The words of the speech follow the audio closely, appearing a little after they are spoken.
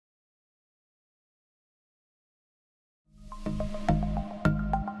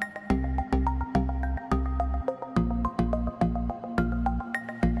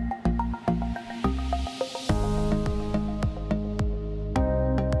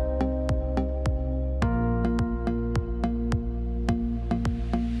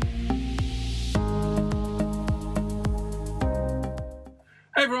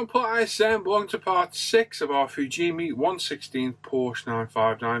everyone, Paul ISM, belong to part 6 of our Fujimi 1/16 Porsche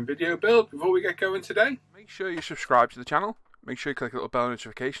 959 video build. Before we get going today, make sure you subscribe to the channel, make sure you click the little bell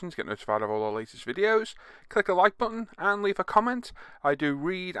notifications, get notified of all our latest videos, click the like button and leave a comment. I do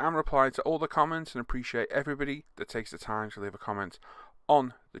read and reply to all the comments and appreciate everybody that takes the time to leave a comment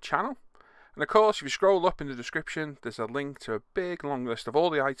on the channel. And of course, if you scroll up in the description, there's a link to a big long list of all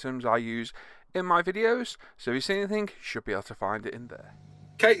the items I use in my videos, so if you see anything, you should be able to find it in there.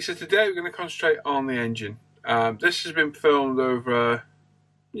 Okay, so today we're going to concentrate on the engine. This has been filmed over,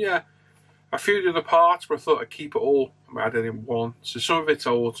 a few of the other parts, but I thought I'd keep it all added in one. So some of it's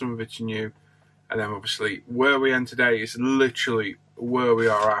old, some of it's new, and then obviously where we end today is literally where we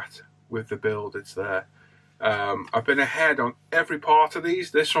are at with the build. It's there. I've been ahead on every part of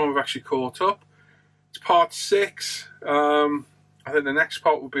these. This one we've actually caught up. It's part 6. I think the next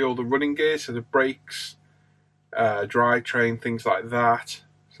part will be all the running gear, so the brakes, drivetrain, things like that.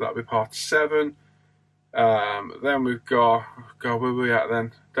 So that'll be part 7. Then we've got, where were we at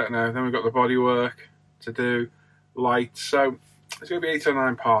then? Don't know. Then we've got the bodywork to do, lights. So it's going to be 8 or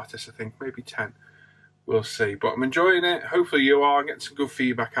 9 parters, I think, maybe 10. We'll see. But I'm enjoying it. Hopefully you are. Getting some good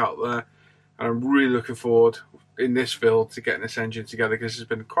feedback out there. And I'm really looking forward in this build to getting this engine together because it's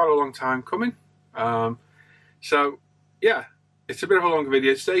been quite a long time coming. So yeah, it's a bit of a longer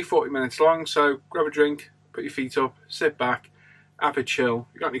video today, 40 minutes long. So grab a drink, put your feet up, sit back, have a chill.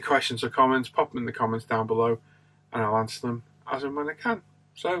 If you've got any questions or comments, pop them in the comments down below and I'll answer them as and when I can.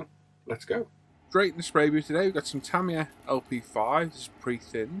 So let's go. Straight in the spray booth today, we've got some Tamiya LP5. This is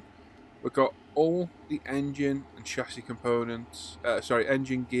pre-thinned. We've got all the engine and chassis components,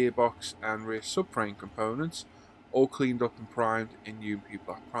 engine, gearbox and rear subframe components, all cleaned up and primed in UMP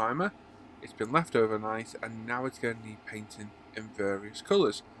black primer. It's been left overnight and now it's going to need painting in various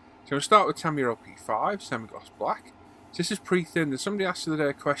colours. So we'll start with Tamiya LP5, semi-gloss black. So this is pre-thinned, and somebody asked the other day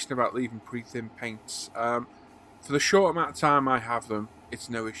a question about leaving pre-thin paints. For the short amount of time I have them, it's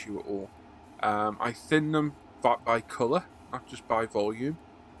no issue at all. I thin them by colour, not just by volume,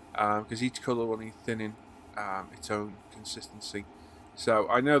 because each colour will need thinning its own consistency. So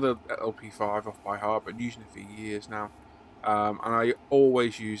I know the LP5 off by heart, but I'm using it for years now. And I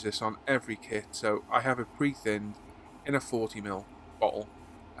always use this on every kit. So I have it pre-thinned in a 40ml bottle,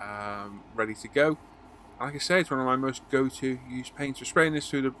 ready to go. And like I say, it's one of my most go-to used paints. We're spraying this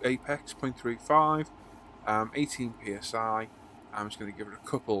through the Apex 0.35, 18 psi. I'm just going to give it a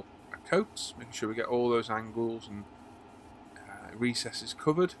couple of coats, making sure we get all those angles and recesses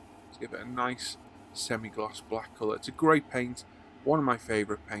covered. Let's give it a nice semi-gloss black colour. It's a great paint, one of my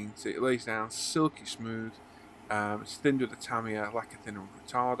favourite paints. It lays down silky smooth. It's thinned with the Tamiya lacquer thinner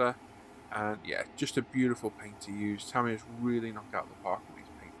retarder, and yeah, just a beautiful paint to use. Tamiya's really knocked out the park with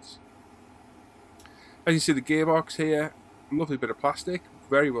these paints. As you see, the gearbox here, lovely bit of plastic,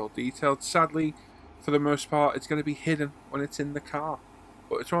 very well detailed. Sadly, for the most part, it's going to be hidden when it's in the car,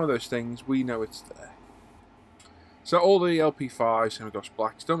 but it's one of those things, we know it's there. So all the LP5 semi-gloss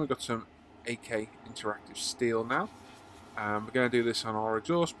black's done. We've got some AK interactive steel now. We're going to do this on our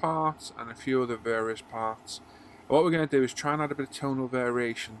exhaust parts and a few other various parts. What we're going to do is try and add a bit of tonal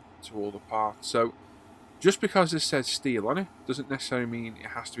variation to all the parts. So just because this says steel on it doesn't necessarily mean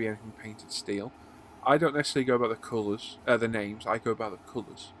it has to be anything painted steel. I don't necessarily go by the colours, the names, I go by the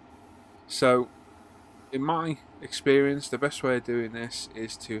colours. So in my experience, the best way of doing this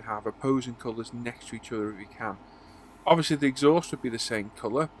is to have opposing colours next to each other if you can. Obviously the exhaust would be the same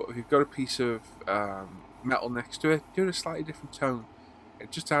colour, but if you've got a piece of metal next to it, do a slightly different tone.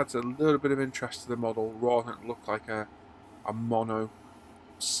 It just adds a little bit of interest to the model rather than look like a mono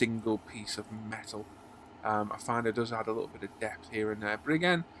single piece of metal. I find it does add a little bit of depth here and there, but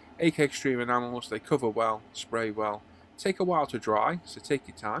again, AK Extreme enamels, they cover well, spray well, take a while to dry, so take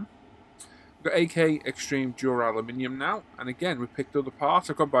your time. We've got AK Extreme Dura Aluminium now, and again we picked other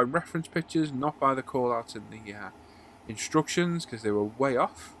parts. I've gone by reference pictures, not by the call outs in the instructions, because they were way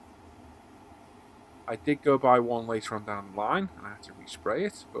off. I did go by one later on down the line and I had to respray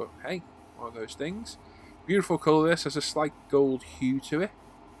it, but hey, one of those things. Beautiful colour. This has a slight gold hue to it,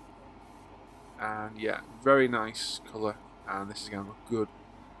 and yeah, very nice colour, and this is going to look good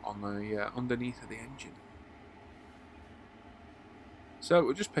on the underneath of the engine. So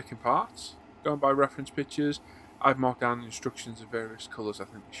we're just picking parts, going by reference pictures. I've marked down the instructions of various colours I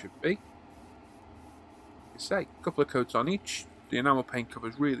think they should be. Like I say, a couple of coats on each. The enamel paint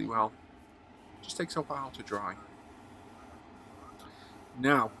covers really well. Just takes a while to dry.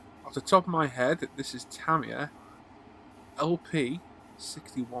 Now, off the top of my head, this is Tamiya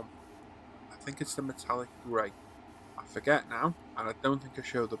LP61. I think it's the metallic grey. I forget now, and I don't think I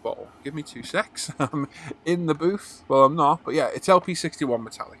showed the bottle. Give me 2 secs. I'm in the booth. Well, I'm not, but yeah, it's LP61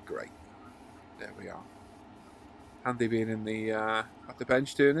 metallic grey. There we are. Handy being in the at the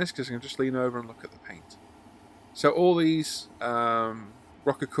bench doing this, because I can just lean over and look at the paint. So all these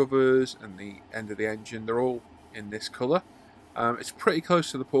rocker covers and the end of the engine, they're all in this colour. It's pretty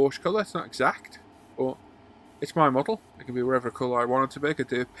close to the Porsche colour. It's not exact, but it's my model. It can be whatever colour I want it to be. I could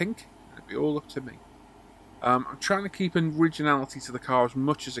do pink, and it'd be all up to me. I'm trying to keep an originality to the car as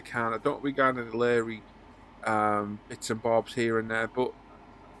much as I can. I don't regard any leery bits and bobs here and there, but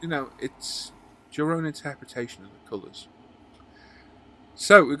you know, it's your own interpretation of the colours.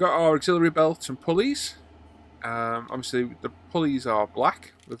 So we've got our auxiliary belts and pulleys. Obviously the pulleys are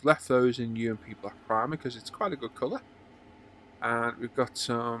black. We've left those in UMP black primer because it's quite a good colour. And we've got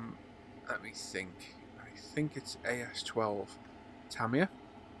some, let me think, I think it's AS12 Tamiya.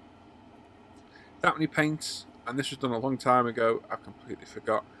 That many paints, and this was done a long time ago, I completely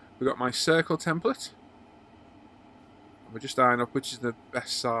forgot. We've got my circle template. And we're just eyeing up which is the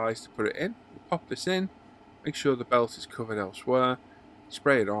best size to put it in. We pop this in, make sure the belt is covered elsewhere,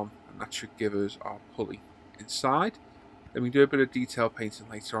 spray it on, and that should give us our pulley inside. Then we do a bit of detail painting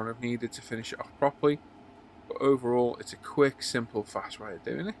later on if needed to finish it off properly. But overall, it's a quick, simple, fast way of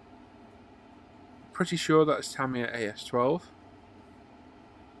doing it. I'm pretty sure that's Tamiya AS12.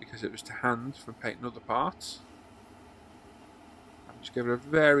 Because it was to hand from painting other parts. I'm just give it a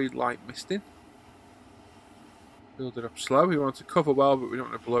very light misting. Build it up slow. We want it to cover well, but we don't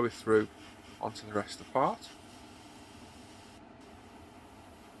want to blow it through onto the rest of the part.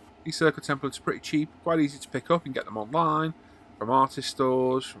 These circle templates are pretty cheap, quite easy to pick up. You can get them online, from artist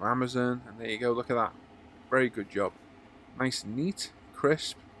stores, from Amazon, and there you go, look at that. Very good job. Nice and neat,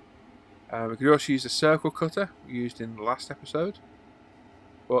 crisp. We could also use the circle cutter we used in the last episode.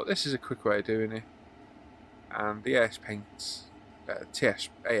 But this is a quick way of doing it, and the AS paints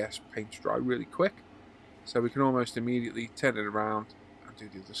dry really quick, so we can almost immediately turn it around and do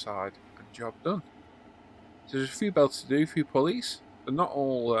the other side, and job done. So there's a few belts to do, a few pulleys. They're not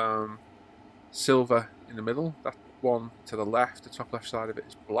all silver in the middle. That one to the left, the top left side of it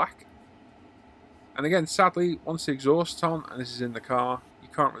is black. And again, sadly, once the exhaust's on and this is in the car, you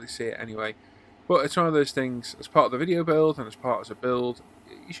can't really see it anyway. But it's one of those things, as part of the video build and as part of a build,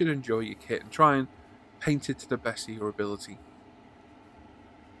 you should enjoy your kit and try and paint it to the best of your ability.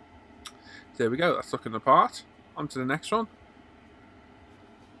 There we go, that's looking the part. On to the next one.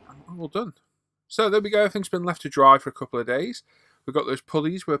 And we're all done. So there we go, everything's been left to dry for a couple of days. We've got those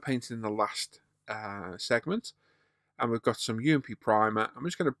pulleys we were painting in the last segment. And we've got some UMP primer. I'm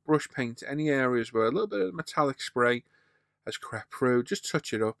just going to brush paint any areas where a little bit of metallic spray has crept through. Just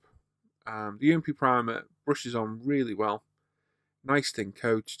touch it up. The UMP primer brushes on really well. Nice thin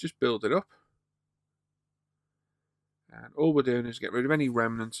coat, just build it up. And all we're doing is get rid of any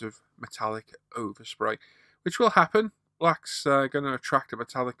remnants of metallic overspray, which will happen. Black's going to attract a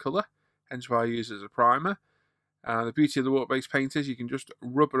metallic colour, hence why I use it as a primer. The beauty of the water-based paint is you can just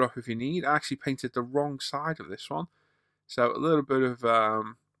rub it off if you need. I actually painted the wrong side of this one. So a little bit of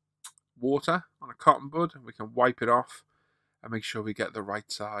water on a cotton bud, and we can wipe it off and make sure we get the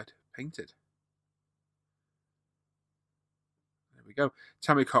right side painted. There we go.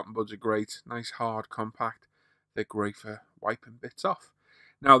 Tamiya cotton buds are great. Nice, hard, compact. They're great for wiping bits off.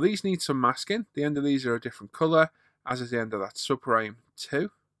 Now, these need some masking. The end of these are a different colour, as is the end of that subframe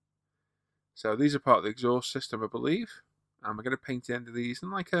too. So these are part of the exhaust system, I believe. And we're going to paint the end of these in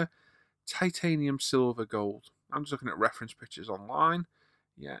like a titanium silver gold. I'm just looking at reference pictures online.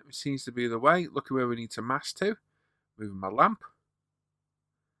 Yeah, it seems to be the way. Looking where we need to mask to. Moving my lamp.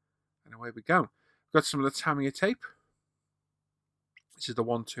 And away we go. Got some of the Tamiya tape. This is the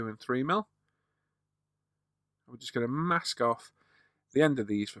 1, 2 and 3 mil. We're just going to mask off the end of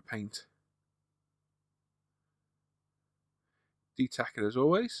these for paint. Detack it as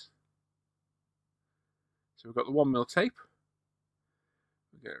always. So we've got the 1 mil tape.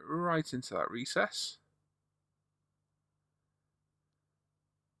 We get it right into that recess.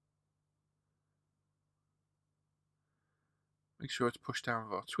 Make sure it's pushed down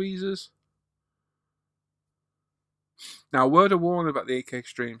with our tweezers. Now, a word of warning about the AK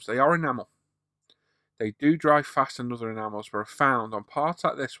Extremes. They are enamel. They do dry faster than other enamels, but I've found on parts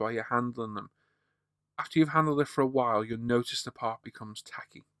like this while you're handling them, after you've handled it for a while, you'll notice the part becomes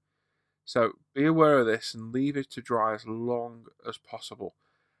tacky. So be aware of this and leave it to dry as long as possible.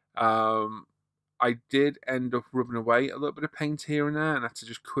 I did end up rubbing away a little bit of paint here and there, and had to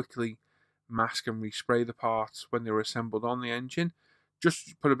just quickly mask and respray the parts when they were assembled on the engine.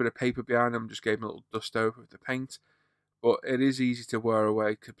 Just put a bit of paper behind them, just gave them a little dust over with the paint. But it is easy to wear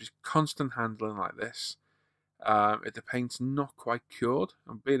away because constant handling like this. If the paint's not quite cured,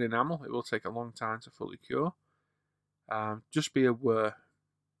 and being enamel, it will take a long time to fully cure. Just be aware.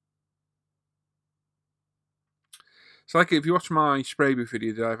 So like if you watch my spray booth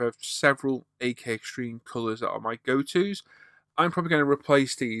video, I have several AK Extreme colours that are my go-tos. I'm probably going to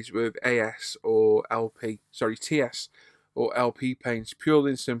replace these with AS or LP, sorry, TS or LP paints,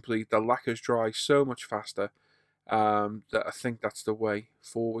 purely and simply the lacquers dry so much faster that I think that's the way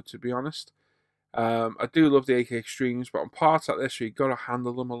forward, to be honest. I do love the AK Extremes, but on parts like this, you've got to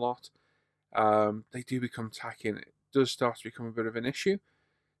handle them a lot. They do become tacky, and it does start to become a bit of an issue.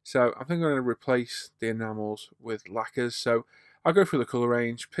 So I think I'm going to replace the enamels with lacquers. So I'll go through the colour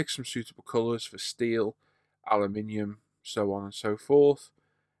range, pick some suitable colours for steel, aluminium, so on and so forth.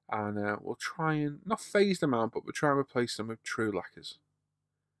 And we'll try and, not phase them out, but we'll try and replace them with true lacquers.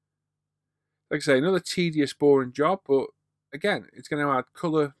 Like I say, another tedious, boring job, but again, it's going to add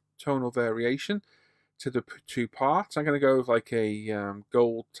colour tonal variation to the two parts. I'm going to go with like a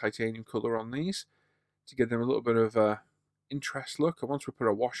gold titanium colour on these to give them a little bit of a interest look. And once we put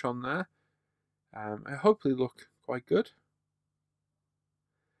a wash on there, it hopefully look quite good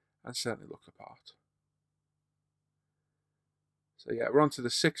and certainly look the part. So yeah, we're on to the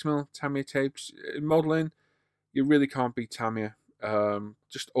 6mm Tamiya tapes. In modelling, you really can't beat Tamiya.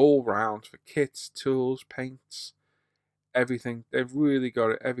 Just all round for kits, tools, paints, everything. They've really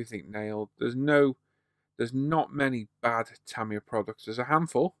got everything nailed. There's not many bad Tamiya products. There's a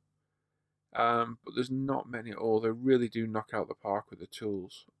handful, but there's not many at all. They really do knock out the park with the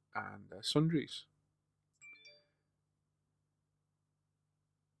tools and sundries.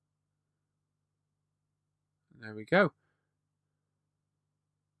 And there we go.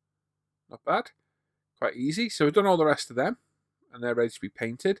 Not bad. Quite easy. So we've done all the rest of them, and they're ready to be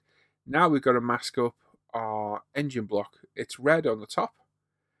painted. Now we've got to mask up our engine block. It's red on the top.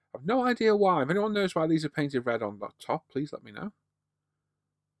 I've no idea why. If anyone knows why these are painted red on the top, please let me know.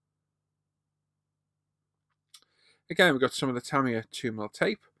 Again, we've got some of the Tamiya 2mm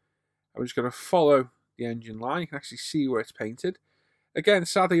tape. I'm just going to follow the engine line. You can actually see where it's painted. Again,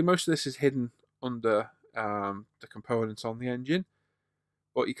 sadly, most of this is hidden under the components on the engine,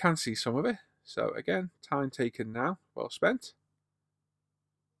 but you can see some of it. So again, time taken now, well spent.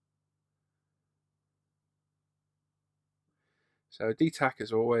 So D-tack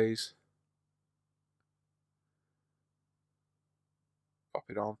as always. Pop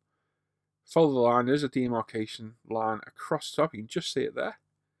it on. Follow the line. There's a demarcation line across the top. You can just see it there.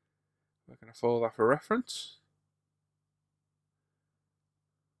 We're going to follow that for reference.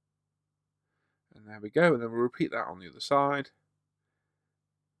 And there we go. And then we'll repeat that on the other side.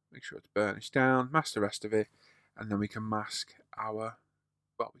 Make sure it's burnished down. Mask the rest of it. And then we can mask our,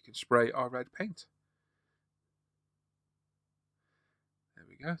 well, we can spray our red paint. There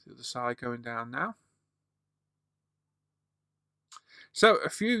we go. The other side going down now. So a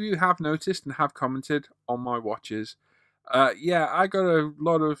few of you have noticed and have commented on my watches. Yeah, I got a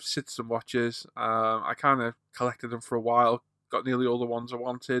lot of Citizen watches. I kind of collected them for a while, got nearly all the ones I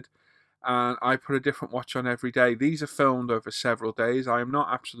wanted, and I put a different watch on every day. These are filmed over several days. I am not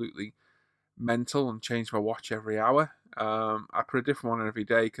absolutely mental and change my watch every hour. I put a different one on every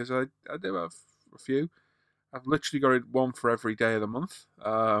day because I do have a few. I've literally got one for every day of the month.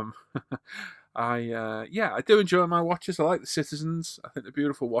 Yeah, I do enjoy my watches. I like the Citizens. I think they're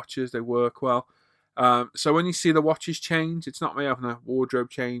beautiful watches. They work well. So when you see the watches change, it's not me having a wardrobe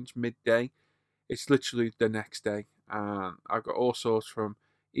change midday. It's literally the next day. And I've got all sorts from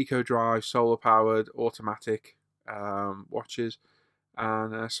eco drive, solar powered, automatic watches,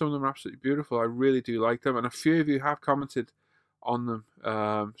 and some of them are absolutely beautiful. I really do like them, and a few of you have commented on them.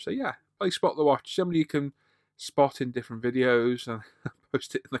 So yeah, please spot the watch. Somebody you can spot in different videos and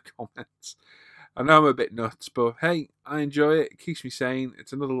post it in the comments. I know I'm a bit nuts, but hey, I enjoy it. It keeps me sane.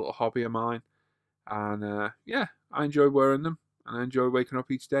 It's another little hobby of mine. And yeah, I enjoy wearing them. And I enjoy waking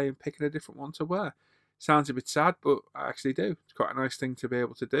up each day and picking a different one to wear. Sounds a bit sad, but I actually do. It's quite a nice thing to be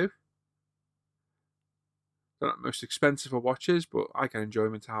able to do. They're not the most expensive of watches, but I get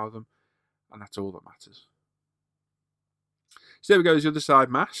enjoyment out of them. And that's all that matters. So there we go, there's the other side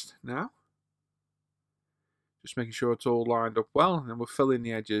masked now. Just making sure it's all lined up well, and then we'll fill in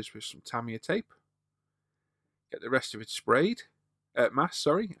the edges with some Tamiya tape. Get the rest of it sprayed, masked,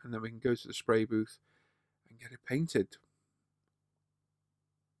 sorry, and then we can go to the spray booth and get it painted.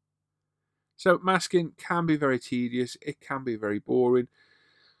 So masking can be very tedious, it can be very boring.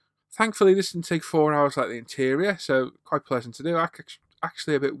 Thankfully, this didn't take 4 hours like the interior, so quite pleasant to do.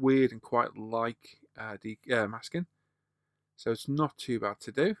 Actually a bit weird and quite like masking, so it's not too bad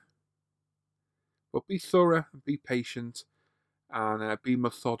to do. But be thorough, be patient, and be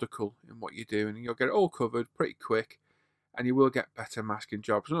methodical in what you're doing, and you'll get it all covered pretty quick, and you will get better masking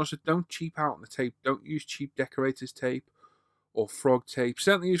jobs. And also, don't cheap out on the tape. Don't use cheap decorators tape or frog tape.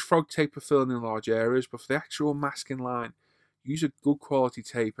 Certainly use frog tape for filling in large areas, but for the actual masking line, use a good quality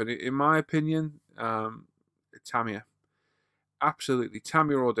tape. And in my opinion, Tamiya. Absolutely,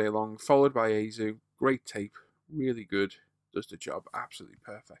 Tamiya all day long, followed by Aizu. Great tape, really good, does the job, absolutely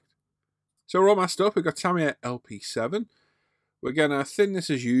perfect. So we're all masked up. We've got Tamiya LP7. We're going to thin this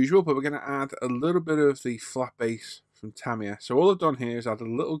as usual, but we're going to add a little bit of the flat base from Tamiya. So all I've done here is add a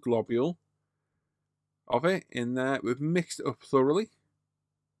little globule of it in there. We've mixed it up thoroughly.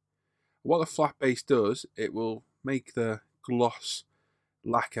 What the flat base does, it will make the gloss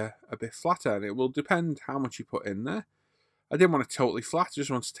lacquer a bit flatter, and it will depend how much you put in there. I didn't want it totally flat, I just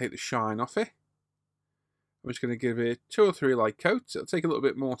wanted to take the shine off it. I'm just going to give it 2 or 3 light coats. It'll take a little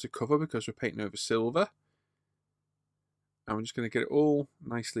bit more to cover because we're painting over silver. And we're just going to get it all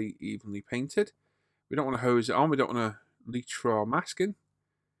nicely evenly painted. We don't want to hose it on, we don't want to leach for our masking.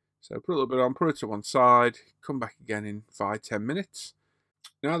 So put a little bit on, put it to one side, come back again in 5-10 minutes.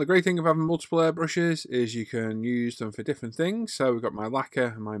 Now the great thing of having multiple airbrushes is you can use them for different things. So we've got my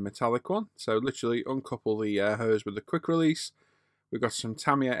lacquer and my metallic one. So literally uncouple the air hose with a quick release. We've got some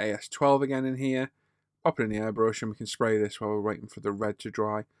Tamiya AS12 again in here. Pop it in the airbrush and we can spray this while we're waiting for the red to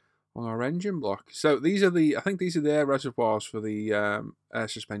dry on our engine block. So these are I think these are the air reservoirs for the air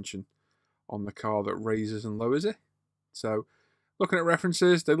suspension on the car that raises and lowers it. So looking at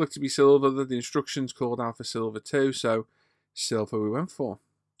references, they look to be silver. The instructions called out for silver too, so silver we went for.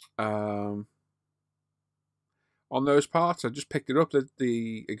 On those parts, I just picked it up.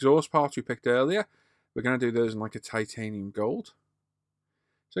 The exhaust parts we picked earlier, we're going to do those in like a titanium gold.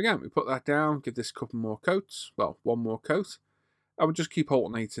 So again, we put that down, give this a couple more coats, well, 1 more coat. I would just keep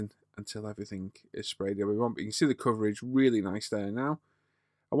alternating until everything is sprayed the way we want. But you can see the coverage really nice there now.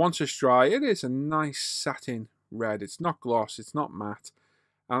 And once it's dry, it is a nice satin red. It's not gloss, it's not matte.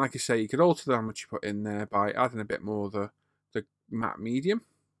 And like I say, you could alter how much you put in there by adding a bit more of the matte medium.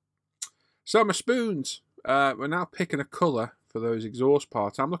 So my spoons, we're now picking a colour for those exhaust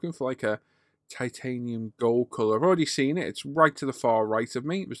parts. I'm looking for like a titanium gold colour. I've already seen it. It's right to the far right of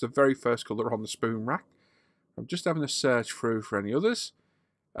me. It was the very first colour on the spoon rack. I'm just having a search through for any others.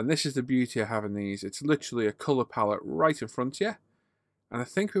 And this is the beauty of having these. It's literally a colour palette right in front of you. And I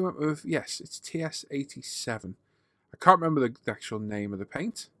think we went with, yes, it's TS87. I can't remember the actual name of the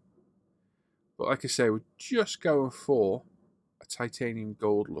paint. But like I say, we're just going for a titanium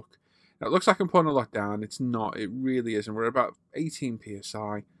gold look. Now it looks like I'm putting a lot down. It's not. It really isn't. We're about 18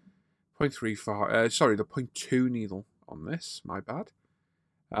 PSI. 0.35, sorry, the 0.2 needle on this, my bad.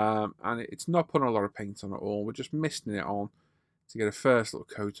 And it's not putting a lot of paint on at all. We're just misting it on to get a first little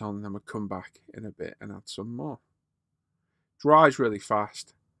coat on, and then we'll come back in a bit and add some more. Dries really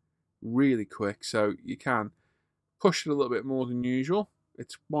fast, really quick, so you can push it a little bit more than usual.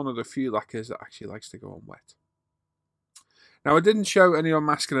 It's one of the few lacquers that actually likes to go on wet. Now I didn't show any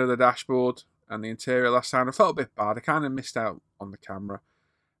unmasking of the dashboard and the interior last time. I felt a bit bad. I kind of missed out on the camera.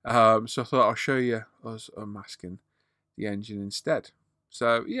 So I thought I'll show you us unmasking the engine instead.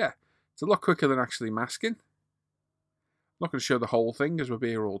 So yeah, it's a lot quicker than actually masking. I'm not going to show the whole thing because we'll be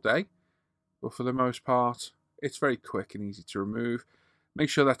here all day. But for the most part, it's very quick and easy to remove. Make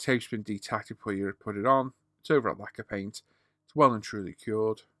sure that tape's been detacked before you put it on. It's over at lacquer paint. It's well and truly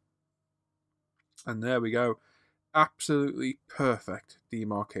cured. And there we go. Absolutely perfect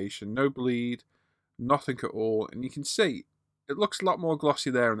demarcation. No bleed, nothing at all. And you can see it looks a lot more glossy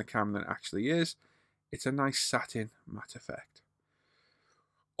there in the camera than it actually is. It's a nice satin matte effect.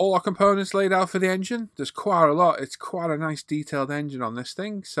 All our components laid out for the engine. There's quite a lot. It's quite a nice detailed engine on this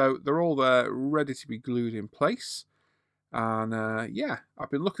thing. So they're all there ready to be glued in place. And yeah, I've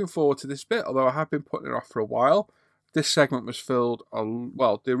been looking forward to this bit, although I have been putting it off for a while. This segment was filled,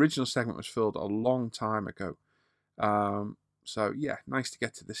 well, the original segment was filled a long time ago. So yeah, nice to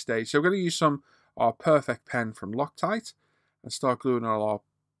get to this stage. So we're going to use our perfect pen from Loctite and start gluing all our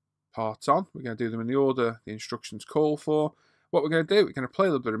parts on. We're going to do them in the order the instructions call for. What we're going to do, we're going to play a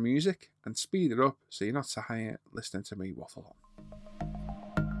little bit of music and speed it up so you're not sat here listening to me waffle on.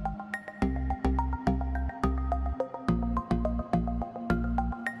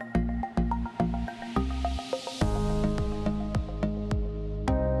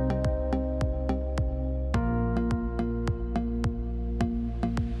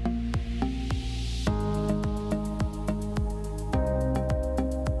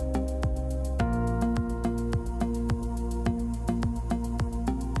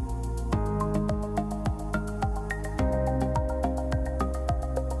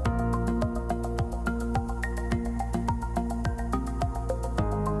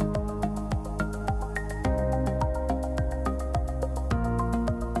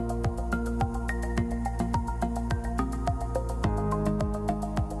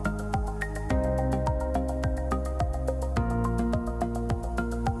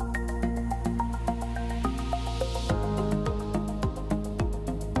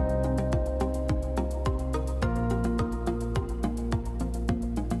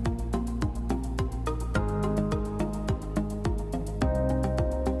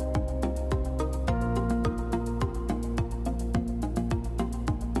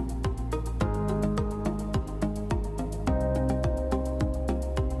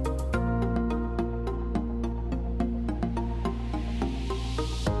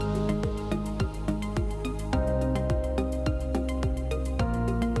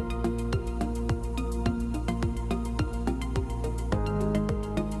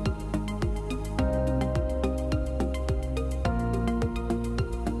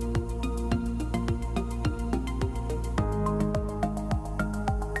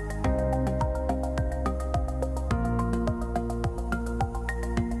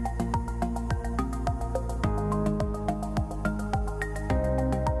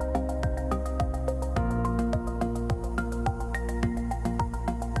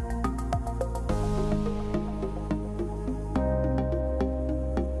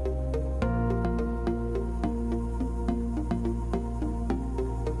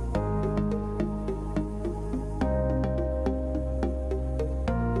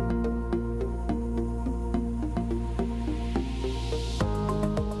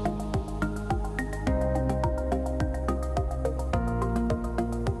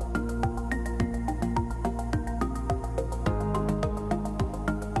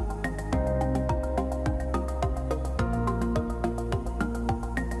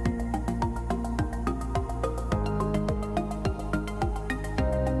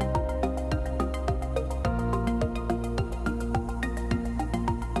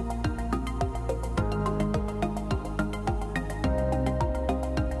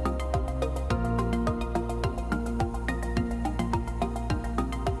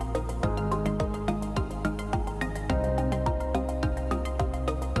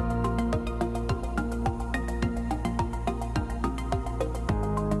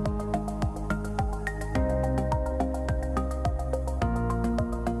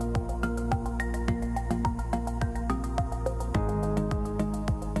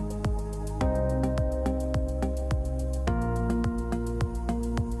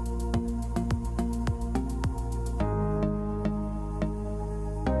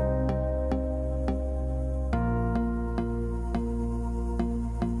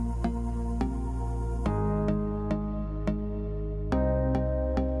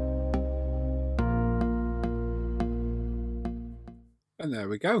 And there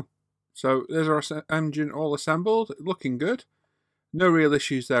we go. So there's our engine all assembled, looking good. No real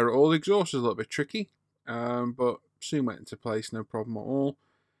issues there at all. The exhaust is a little bit tricky, but soon went into place, no problem at all.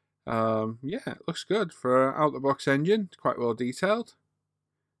 Yeah, it looks good for an out-the-box engine. It's quite well detailed.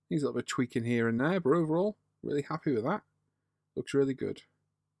 Needs a little bit of tweaking here and there, but overall, really happy with that. Looks really good.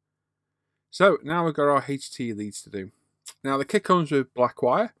 So now we've got our HT leads to do. Now the kit comes with black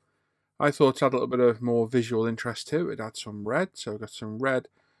wire. I thought it had a little bit of more visual interest to it. It had some red, so we've got some red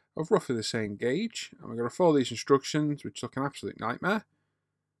of roughly the same gauge. And we're going to follow these instructions, which look an absolute nightmare,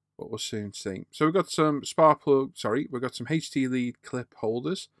 but we'll soon see. So we've got some we've got some HT lead clip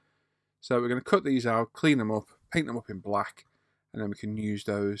holders. So we're going to cut these out, clean them up, paint them up in black, and then we can use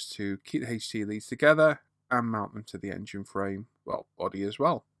those to keep the HT leads together and mount them to the engine frame, well, body as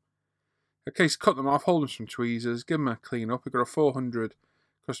well. Okay, so cut them off, hold them some tweezers, give them a clean up. We've got a 400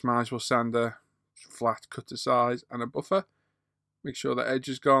 customizable sander, flat cutter size, and a buffer. Make sure the edge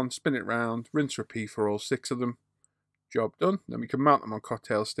is gone, spin it round, rinse repeat for all 6 of them. Job done. Then we can mount them on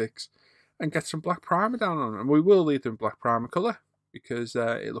cocktail sticks and get some black primer down on them. And we will leave them black primer colour because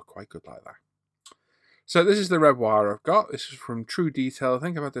it looked quite good like that. So this is the red wire I've got. This is from True Detail. I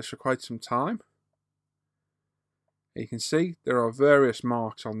think I've had this for quite some time. You can see there are various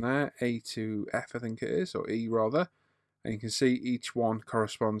marks on there, A to F I think it is, or E rather. And you can see each one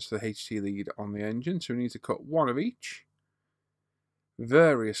corresponds to the HT lead on the engine. So we need to cut one of each.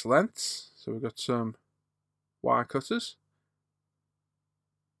 Various lengths. So we've got some wire cutters.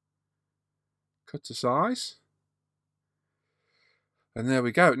 Cut to size. And there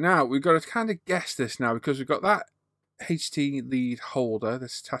we go. Now we've got to kind of guess this now because we've got that HT lead holder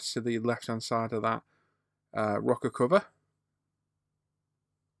that's attached to the left hand side of that rocker cover.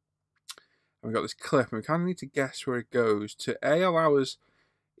 And we've got this clip and we kind of need to guess where it goes to allow us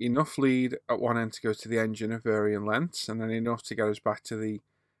enough lead at one end to go to the engine of varying lengths and then enough to get us back to the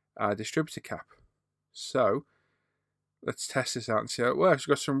distributor cap. So let's test this out and see how it works.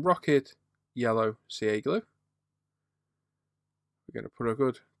 We've got some Rocket yellow CA glue. We're going to put a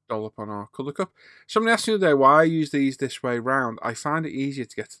good dollop on our colour cup. Somebody asked me the other day why I use these this way round. I find it easier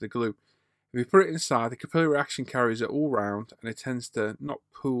to get to the glue. If you put it inside, the capillary reaction carries it all round and it tends to not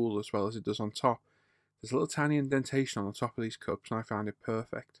pool as well as it does on top. There's a little tiny indentation on the top of these cups and I find it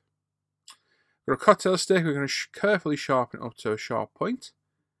perfect. We've got a cocktail stick. We're going to carefully sharpen it up to a sharp point.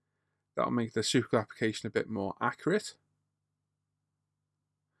 That'll make the super glue application a bit more accurate.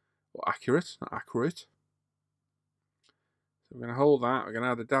 Or accurate, not accurate. So we're going to hold that. We're going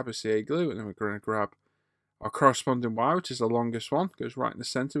to add a dab of CA glue and then we're going to grab our corresponding wire, which is the longest one, goes right in the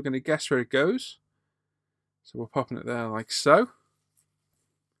centre. We're going to guess where it goes. So we're popping it there like so. Then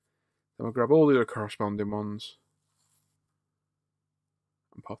we'll grab all the other corresponding ones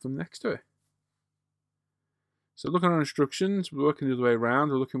and pop them next to it. So looking at our instructions, we're working the other way around.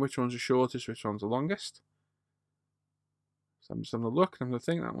 We're looking which one's the shortest, which one's the longest. So I'm just having a look and I'm going to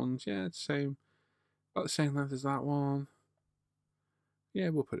think that one's, yeah, it's the same, about the same length as that one. Yeah,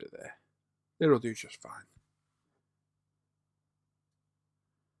 we'll put it there. It'll do just fine.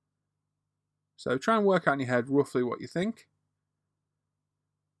 So try and work out in your head roughly what you think.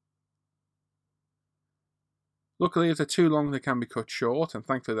 Luckily, if they're too long, they can be cut short, and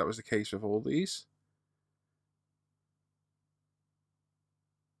thankfully that was the case with all these.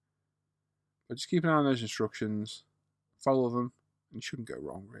 But just keep an eye on those instructions, follow them, and you shouldn't go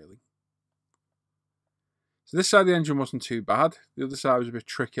wrong, really. So this side of the engine wasn't too bad. The other side was a bit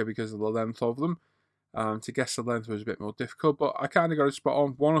trickier because of the length of them. To guess the length was a bit more difficult, but I kind of got it spot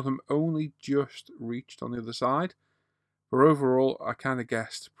on. One of them only just reached on the other side. But overall, I kind of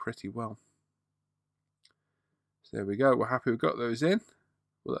guessed pretty well. So there we go. We're happy we've got those in.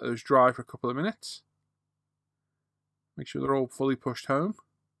 We'll let those dry for a couple of minutes. Make sure they're all fully pushed home.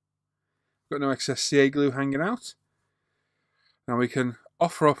 Got no excess CA glue hanging out. Now we can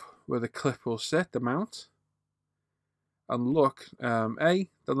offer up where the clip will sit, the mount. And look, the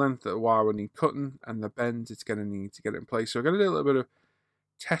length of the wire will need cutting and the bend it's going to need to get it in place. So we're going to do a little bit of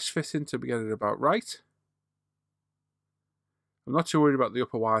test fitting to get it about right. I'm not too worried about the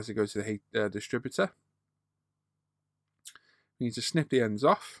upper wires that go to the distributor. We need to snip the ends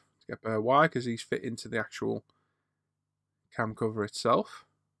off to get better wire because these fit into the actual cam cover itself.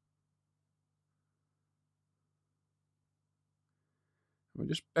 We're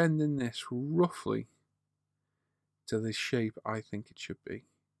just bending this roughly to the shape I think it should be.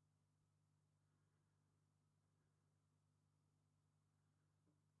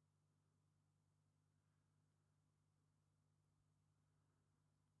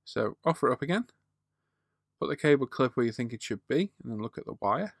 So offer it up again, put the cable clip where you think it should be, and then look at the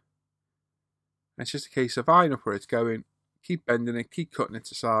wire. And it's just a case of eyeing up where it's going, keep bending it, keep cutting it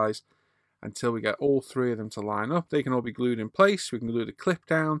to size until we get all three of them to line up. They can all be glued in place. We can glue the clip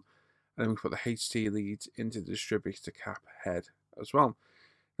down, and then we put the HT leads into the distributor cap head as well.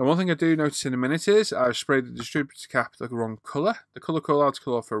 Now, one thing I do notice in a minute is I've sprayed the distributor cap the wrong colour. The colour callout's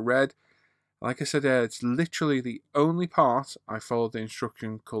called for red. Like I said, it's literally the only part I followed the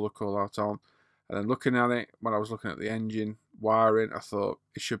instruction colour callout on. And then looking at it, when I was looking at the engine wiring, I thought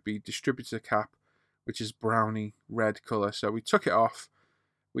it should be distributor cap, which is browny red colour. So we took it off.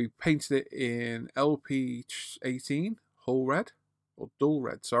 We painted it in LP18, whole red, or dull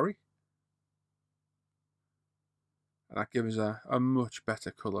red, sorry. And that gives us a much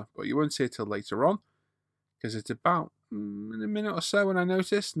better colour. But you won't see it till later on, because it's about in a minute or so when I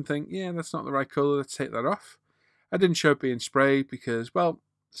noticed and think, yeah, that's not the right colour, let's take that off. I didn't show it being sprayed because, well,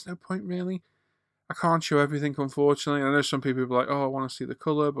 there's no point really. I can't show everything, unfortunately. I know some people are like, oh, I want to see the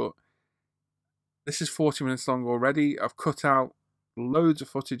colour, but this is 40 minutes long already. I've cut out loads of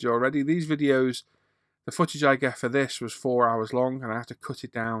footage already. These videos, the footage I get for this was 4 hours long, and I have to cut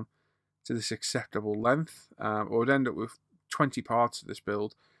it down to this acceptable length, or would end up with 20 parts of this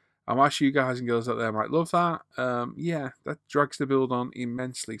build. I'm sure you guys and girls out there might love that. Yeah, that drags the build on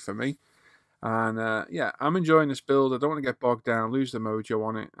immensely for me. And yeah, I'm enjoying this build. I don't want to get bogged down, lose the mojo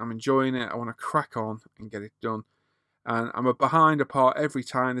on it. I'm enjoying it. I want to crack on and get it done. And I'm behind a part every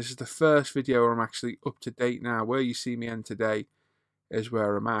time. This is the first video where I'm actually up to date now. Where you see me end today is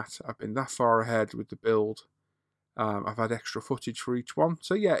where I'm at. I've been that far ahead with the build. I've had extra footage for each one.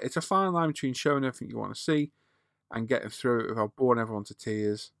 So yeah, it's a fine line between showing everything you want to see and getting through it without boring everyone to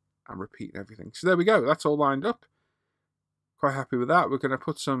tears and repeating everything. So there we go. That's all lined up. Quite happy with that. We're going to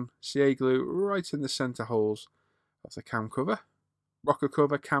put some CA glue right in the centre holes of the cam cover. Rocker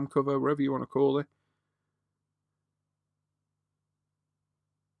cover, cam cover, whatever you want to call it.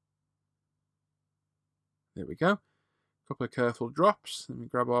 There we go. A couple of careful drops. Then we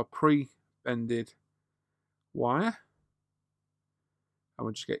grab our pre-bended wire. And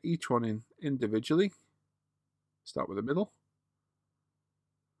we'll just get each one in individually. Start with the middle.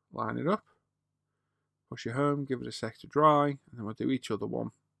 Line it up. Push it home, give it a sec to dry, and then we'll do each other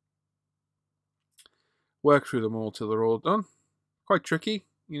one. Work through them all till they're all done. Quite tricky.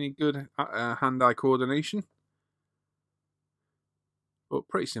 You need good hand-eye coordination. But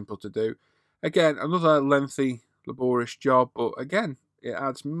pretty simple to do. Again, another lengthy, laborious job, but again, it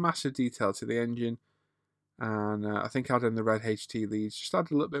adds massive detail to the engine. And I think adding the red HT leads just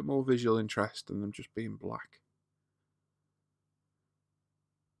added a little bit more visual interest than them just being black.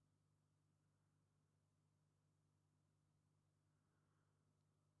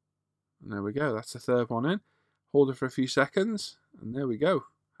 And there we go, that's the third one in. Hold it for a few seconds, and there we go.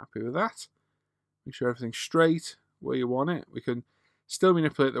 Happy with that. Make sure everything's straight where you want it. We can still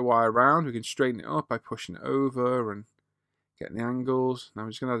manipulate the wire around. We can straighten it up by pushing it over and getting the angles. Now we're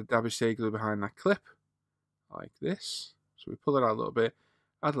just going to add a dab of CA glue behind that clip, like this. So we pull it out a little bit,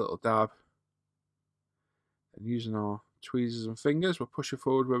 add a little dab, and using our tweezers and fingers, we'll push it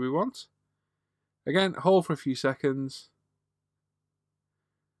forward where we want. Again, hold for a few seconds.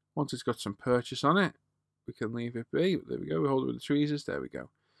 Once it's got some purchase on it, we can leave it be. There we go, we hold it with the tweezers, there we go.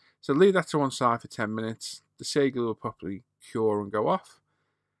 So leave that to one side for 10 minutes. The CA glue will properly cure and go off.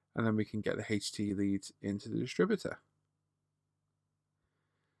 And then we can get the HT leads into the distributor.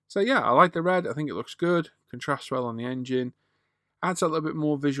 So yeah, I like the red. I think it looks good. Contrasts well on the engine. Adds a little bit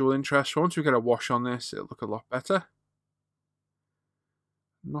more visual interest. So once we get a wash on this, it'll look a lot better.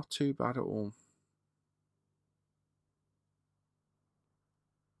 Not too bad at all.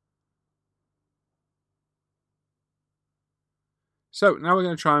 So now we're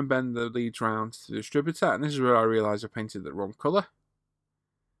going to try and bend the leads round to the distributor, and this is where I realise I painted the wrong colour.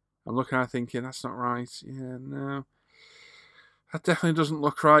 I'm looking at it thinking, that's not right. Yeah, no. That definitely doesn't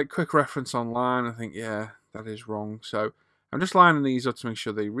look right. Quick reference online, I think, yeah, that is wrong. So I'm just lining these up to make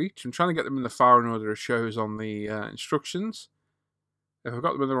sure they reach. I'm trying to get them in the firing order it shows on the instructions. If I've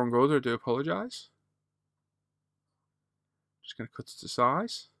got them in the wrong order, I do apologise. Just going to cut it to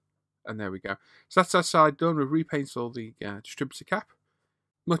size. And there we go. So that's that side done. We've repainted all the distributor cap.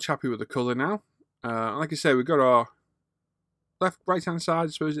 Much happy with the colour now. Like I say, we've got our right hand side, I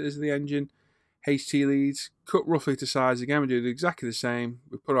suppose it is, the engine. HT leads, cut roughly to size again. We do exactly the same.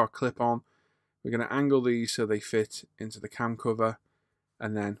 We put our clip on. We're going to angle these so they fit into the cam cover.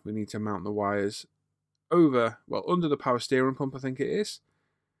 And then we need to mount the wires over, well, under the power steering pump, I think it is.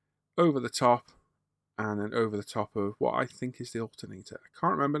 Over the top. And then over the top of what I think is the alternator. I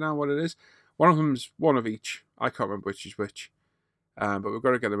can't remember now what it is. One of them's one of each. I can't remember which is which. But we've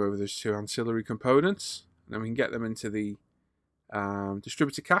got to get them over those two ancillary components. And then we can get them into the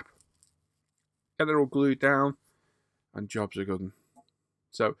distributor cap. Get it all glued down. and jobs are good.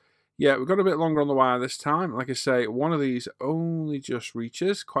 So yeah, we've got a bit longer on the wire this time. Like I say, one of these only just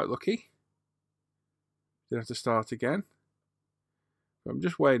reaches. Quite lucky. Didn't have to start again. But I'm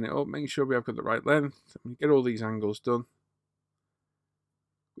just weighing it up, making sure we have got the right length. And get all these angles done.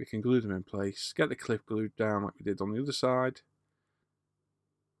 We can glue them in place. Get the clip glued down like we did on the other side.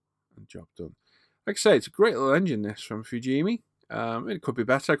 And job done. Like I say, it's a great little engine, this, from Fujimi. It could be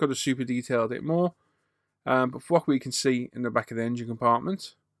better. I could have super detailed it more. But for what we can see in the back of the engine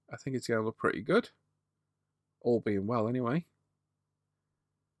compartment, I think it's going to look pretty good. All being well, anyway.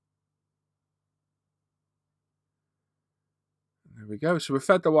 And there we go. So we've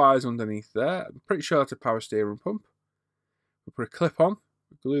fed the wires underneath there. I'm pretty sure that's a power steering pump. We put a clip on.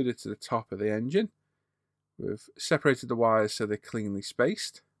 We've glued it to the top of the engine. We've separated the wires so they're cleanly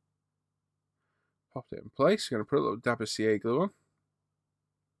spaced. Popped it in place. We're going to put a little dab of CA glue on.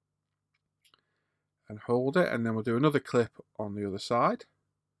 And hold it. And then we'll do another clip on the other side.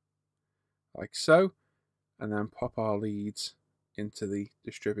 Like so. And then pop our leads into the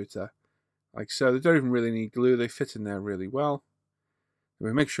distributor. Like so. They don't even really need glue. They fit in there really well. And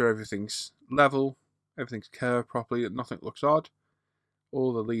we make sure everything's level. Everything's curved properly. That nothing looks odd.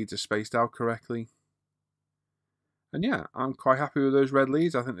 All the leads are spaced out correctly. And yeah, I'm quite happy with those red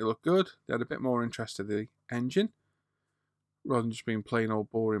leads. I think they look good. They add a bit more interest to the engine, rather than just being plain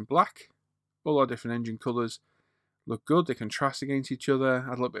old boring black. All our different engine colours look good. They contrast against each other, add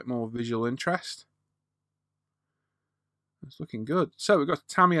a little bit more visual interest. It's looking good. So we've got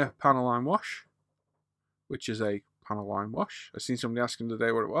Tamiya panel line wash, which is a panel line wash. I've seen somebody asking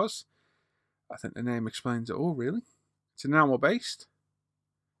today what it was. I think the name explains it all, really. It's enamel based.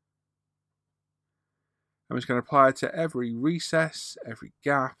 I'm just going to apply it to every recess, every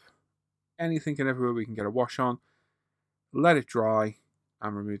gap, anything and everywhere we can get a wash on. Let it dry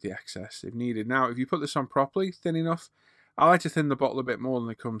and remove the excess if needed. Now, if you put this on properly, thin enough, I like to thin the bottle a bit more than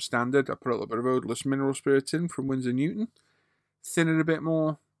they come standard. I put a little bit of odorless mineral spirits in from Winsor Newton. Thin it a bit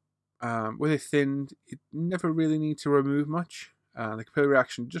more. With it thinned, you never really need to remove much. The capillary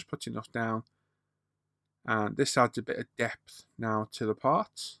reaction just puts enough down. And this adds a bit of depth now to the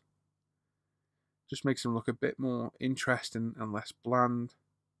parts. Just makes them look a bit more interesting and less bland.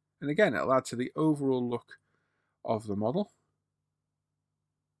 And again, it'll add to the overall look of the model.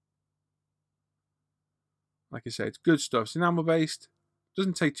 Like I say, it's good stuff. It's enamel based.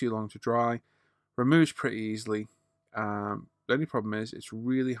 Doesn't take too long to dry. Removes pretty easily. The only problem is it's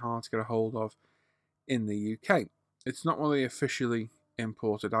really hard to get a hold of in the UK. It's not one of the officially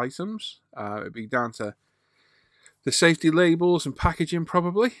imported items. It'd be down to the safety labels and packaging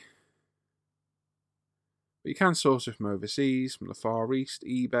probably. But you can source it from overseas, from the Far East,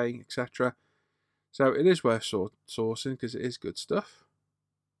 eBay, etc. So it is worth sourcing because it is good stuff.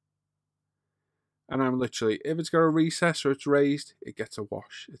 And I'm literally, if it's got a recess or it's raised, it gets a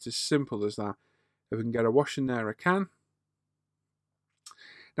wash. It's as simple as that. If we can get a wash in there, I can.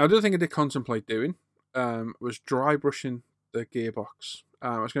 Now, the other thing I did contemplate doing was dry brushing the gearbox.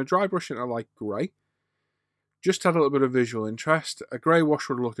 I was going to dry brush it in a light grey. Just had a little bit of visual interest. A grey wash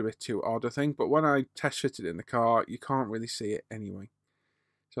would have looked a bit too odd, I think, but when I test fitted it in the car, you can't really see it anyway.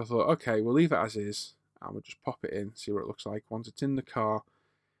 So I thought, okay, we'll leave it as is, and we'll just pop it in, see what it looks like once it's in the car,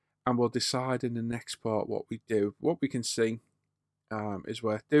 and we'll decide in the next part what we do. What we can see is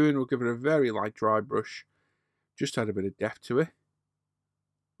worth doing. We'll give it a very light dry brush, just add a bit of depth to it.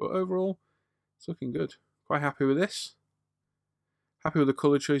 But overall, it's looking good. Quite happy with this. Happy with the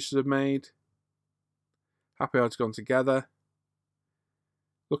colour choices I've made. Happy how it's gone together.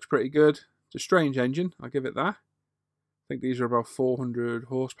 Looks pretty good. It's a strange engine, I'll give it that. I think these were about 400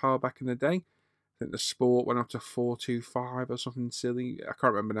 horsepower back in the day. I think the Sport went up to 425 or something silly. I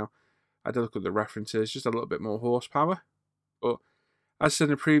can't remember now. I had to look at the references, just a little bit more horsepower. But as said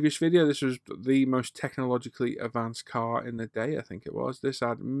in a previous video, this was the most technologically advanced car in the day, I think it was. This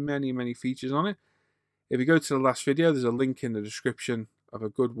had many, many features on it. If you go to the last video, there's a link in the description of a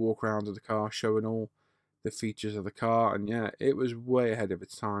good walk around of the car showing all the features of the car, and yeah, it was way ahead of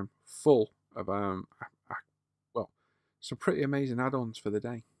its time, full of well, some pretty amazing add-ons for the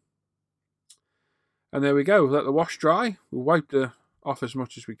day. And there we go. Let the wash dry. We wiped it off as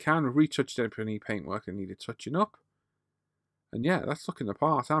much as we can. We retouched any paintwork that needed touching up, and yeah, that's looking the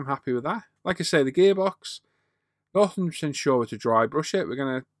part. I'm happy with that. Like I say, the gearbox, not 100% sure where to dry brush it. We're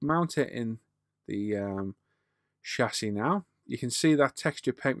going to mount it in the chassis now. You can see that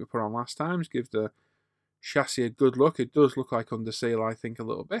texture paint we put on last time gives the chassis a good look. It does look like under seal, I think, a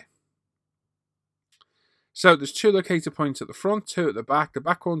little bit. So there's 2 locator points at the front, 2 at the back. The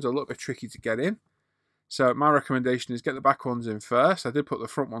back ones are a little bit tricky to get in. So my recommendation is get the back ones in first. I did put the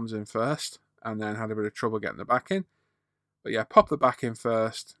front ones in first and then had a bit of trouble getting the back in. But yeah, pop the back in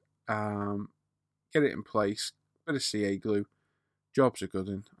first, get it in place, bit of CA glue, jobs are good,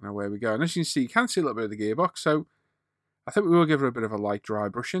 and away we go. And as you can see a little bit of the gearbox, so I think we will give her a bit of a light dry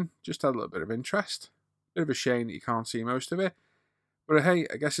brushing, just add a little bit of interest. Bit of a shame that you can't see most of it, but hey,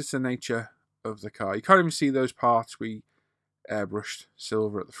 I guess it's the nature of the car. You can't even see those parts we airbrushed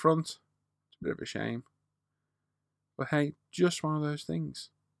silver at the front. It's a bit of a shame, but hey, just one of those things.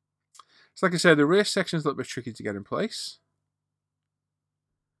 So like I said, the rear section is a little bit tricky to get in place.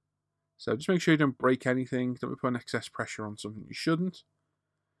 So just make sure you don't break anything. Don't be putting excess pressure on something you shouldn't.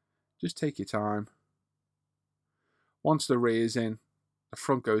 Just take your time. Once the rear is in, the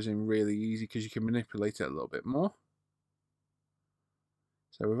front goes in really easy because you can manipulate it a little bit more.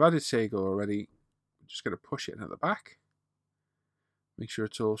 So we've added Sego already. We're just going to push it in at the back. Make sure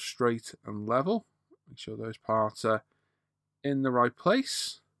it's all straight and level. Make sure those parts are in the right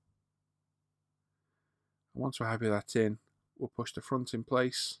place. And once we're happy that's in, we'll push the front in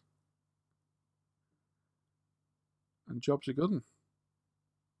place. And jobs are good.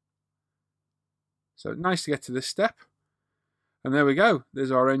 So nice to get to this step. And there we go. There's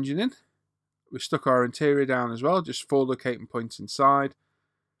our engine in. We've stuck our interior down as well, just 4 locating points inside.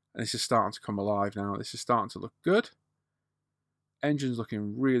 And this is starting to come alive now. This is starting to look good. Engine's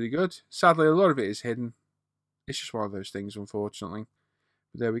looking really good. Sadly, a lot of it is hidden. It's just one of those things, unfortunately.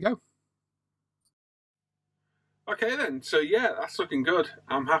 But there we go. Okay then, so yeah, that's looking good.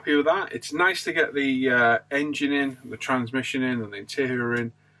 I'm happy with that. It's nice to get the engine in, the transmission in, and the interior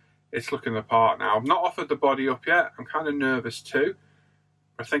in. It's looking the part now. I've not offered the body up yet. I'm kind of nervous too.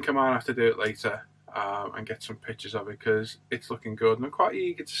 I think I might have to do it later and get some pictures of it because it's looking good. And I'm quite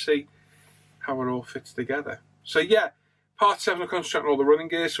eager to see how it all fits together. So yeah, part 7 will concentrate on all the running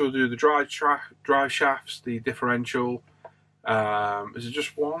gear. So we'll do the drive shafts, the differential. Is it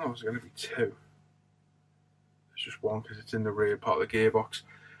just one or is it going to be 2? It's just one because it's in the rear part of the gearbox.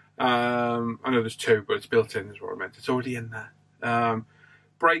 I know there's 2, but it's built in is what I meant. It's already in there.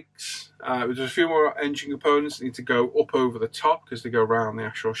 Brakes, there's a few more engine components that need to go up over the top because they go around the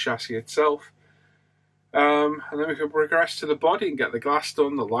actual chassis itself. And then we can progress to the body and get the glass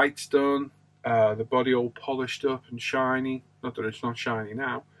done, the lights done, the body all polished up and shiny. Not that it's not shiny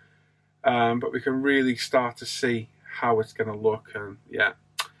now, but we can really start to see how it's going to look. And yeah,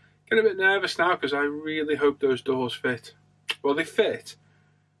 get a bit nervous now because I really hope those doors fit. Well, they fit.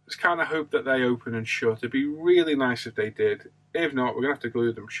 Just kind of hope that they open and shut. It'd be really nice if they did. If not, we're going to have to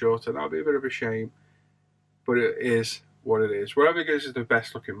glue them shut, and that'll be a bit of a shame. But it is what it is. Whatever goes is the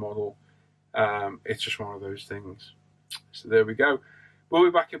best looking model. It's just one of those things. So there we go. We'll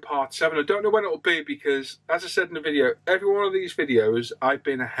be back in part 7. I don't know when it'll be because, as I said in the video, every one of these videos I've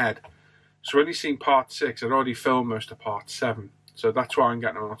been ahead. So when you've seen part 6, I'd already filmed most of part 7. So that's why I'm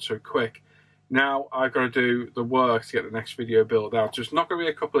getting them out so quick. Now I've got to do the work to get the next video built out. So it's not going to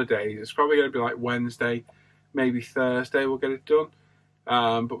be a couple of days. It's probably going to be like Wednesday, maybe Thursday we'll get it done.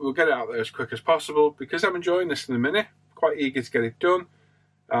 But we'll get it out there as quick as possible because I'm enjoying this in a minute. Quite eager to get it done.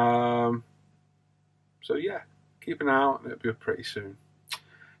 So yeah, keep an eye out and it'll be up pretty soon.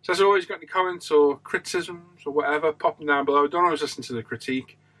 So as always, got any comments or criticisms or whatever, pop them down below. Don't always listen to the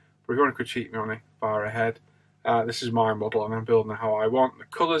critique, but if you want to critique me on it, fire ahead. This is my model and I'm building it how I want, the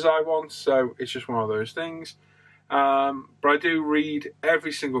colours I want, so it's just one of those things. But I do read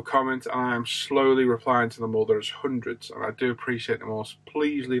every single comment and I am slowly replying to them all. There's hundreds and I do appreciate them all, so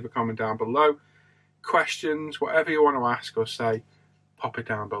please leave a comment down below. Questions, whatever you want to ask or say, pop it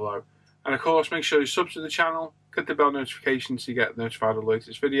down below. And of course, make sure you sub to the channel, click the bell notification so you get notified of the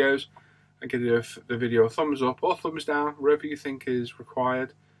latest videos, and give the video a thumbs up or thumbs down, wherever you think is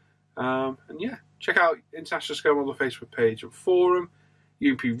required. And yeah, check out International Scale Model Facebook page and forum,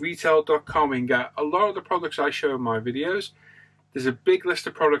 umpretail.com, and get a lot of the products I show in my videos. There's a big list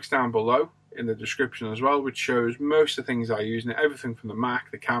of products down below in the description as well, which shows most of the things I use, and everything from the Mac,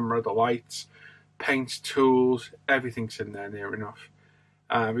 the camera, the lights, paints, tools, everything's in there near enough.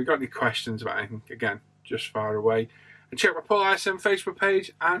 If you've got any questions about anything, again, just fire away. And check my Paul ISM Facebook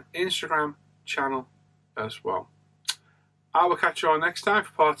page and Instagram channel as well. I will catch you all next time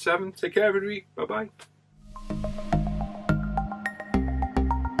for part 7. Take care, everybody. Bye-bye.